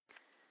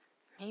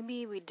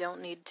Maybe we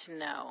don't need to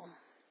know.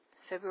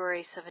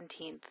 February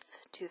 17th,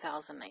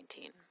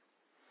 2019.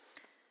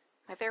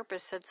 My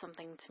therapist said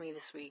something to me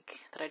this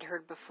week that I'd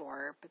heard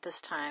before, but this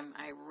time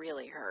I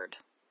really heard.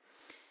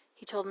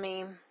 He told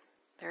me,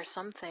 there are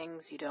some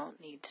things you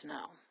don't need to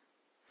know.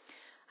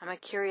 I'm a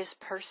curious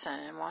person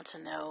and want to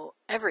know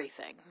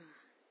everything.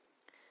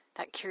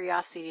 That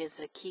curiosity is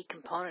a key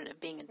component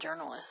of being a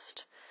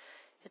journalist.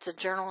 It's a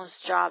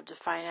journalist's job to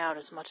find out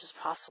as much as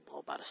possible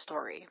about a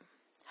story.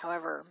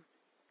 However,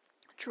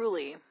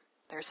 truly,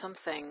 there are some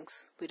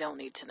things we don't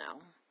need to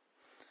know.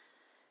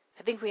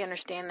 I think we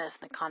understand this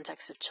in the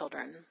context of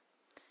children.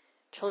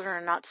 Children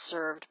are not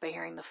served by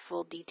hearing the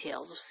full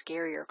details of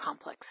scary or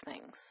complex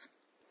things.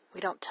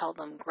 We don't tell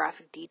them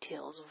graphic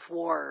details of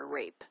war or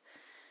rape.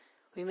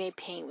 We may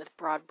paint with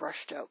broad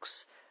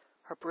brushstrokes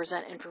or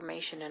present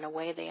information in a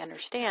way they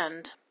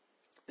understand,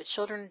 but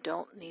children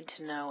don't need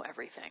to know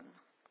everything.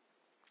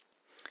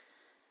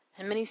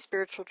 In many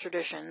spiritual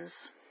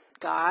traditions,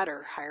 God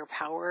or higher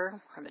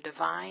power or the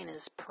divine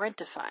is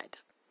parentified.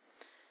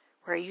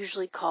 We're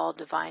usually called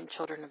divine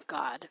children of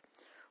God,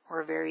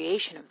 or a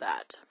variation of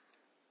that.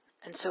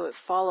 And so it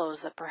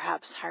follows that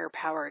perhaps higher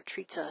power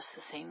treats us the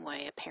same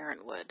way a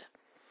parent would,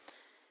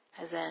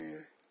 as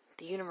in,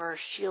 the universe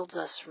shields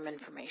us from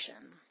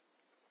information.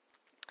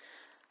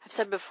 I've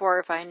said before,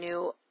 if I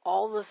knew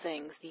all the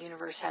things the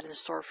universe had in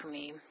store for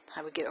me,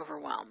 I would get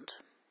overwhelmed.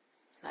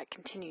 That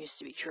continues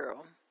to be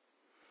true.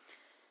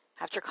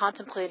 After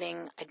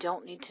contemplating, I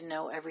don't need to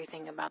know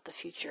everything about the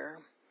future,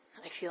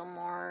 I feel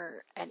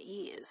more at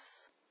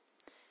ease.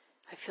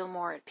 I feel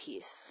more at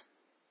peace.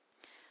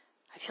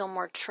 I feel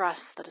more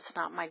trust that it's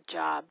not my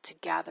job to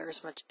gather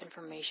as much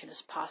information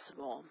as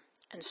possible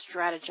and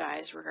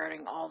strategize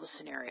regarding all the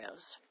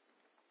scenarios.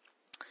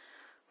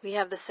 We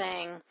have the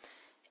saying,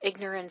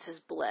 ignorance is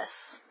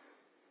bliss.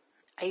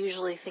 I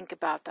usually think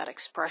about that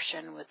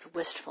expression with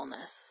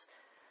wistfulness,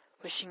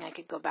 wishing I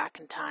could go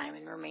back in time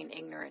and remain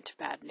ignorant to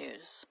bad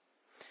news.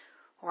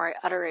 Or I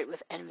utter it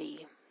with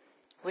envy,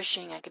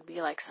 wishing I could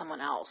be like someone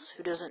else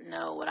who doesn't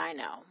know what I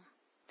know.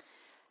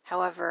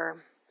 However,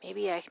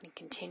 maybe I can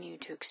continue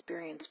to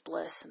experience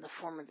bliss in the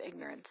form of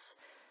ignorance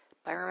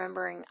by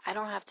remembering I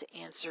don't have to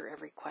answer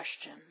every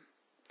question,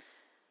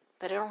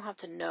 that I don't have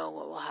to know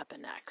what will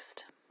happen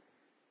next.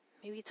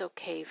 Maybe it's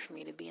okay for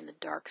me to be in the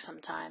dark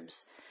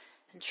sometimes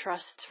and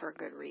trust it's for a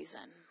good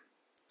reason.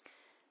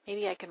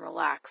 Maybe I can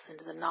relax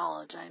into the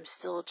knowledge I am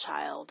still a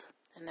child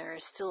and there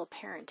is still a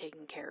parent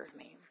taking care of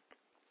me.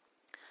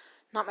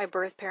 Not my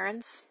birth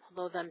parents,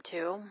 although them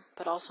too,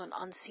 but also an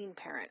unseen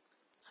parent,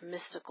 a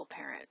mystical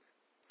parent.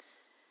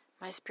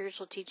 My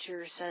spiritual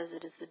teacher says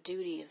it is the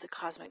duty of the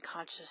cosmic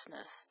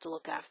consciousness to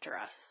look after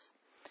us,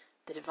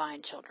 the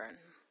divine children.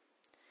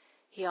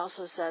 He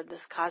also said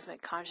this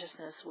cosmic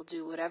consciousness will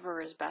do whatever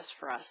is best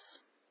for us,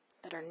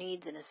 that our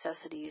needs and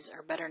necessities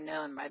are better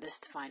known by this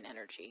divine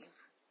energy.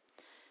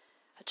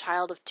 A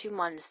child of 2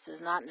 months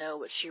does not know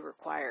what she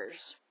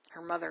requires.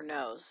 Her mother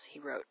knows, he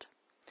wrote.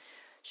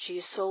 She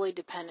is solely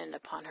dependent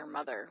upon her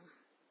mother.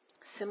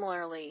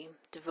 Similarly,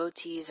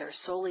 devotees are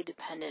solely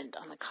dependent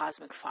on the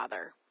Cosmic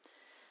Father,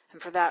 and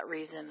for that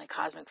reason, the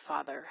Cosmic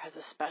Father has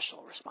a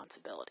special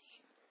responsibility.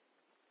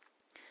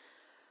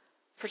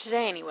 For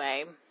today,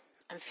 anyway,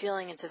 I'm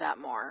feeling into that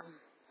more,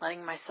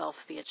 letting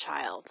myself be a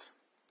child,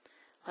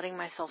 letting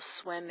myself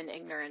swim in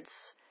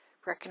ignorance,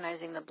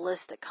 recognizing the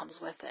bliss that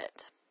comes with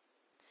it.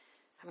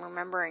 I'm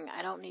remembering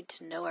I don't need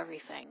to know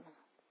everything,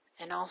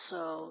 and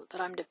also that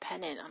I'm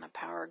dependent on a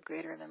power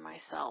greater than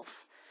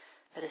myself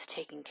that is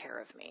taking care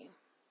of me.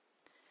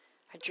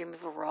 I dream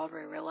of a world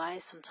where we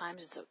realize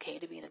sometimes it's okay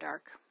to be in the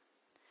dark.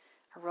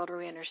 A world where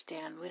we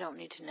understand we don't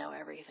need to know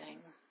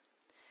everything.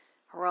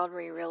 A world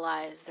where we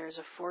realize there's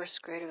a force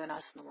greater than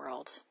us in the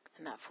world,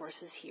 and that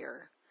force is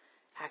here,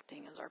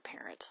 acting as our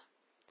parent.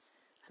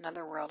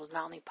 Another world is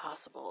not only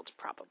possible, it's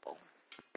probable.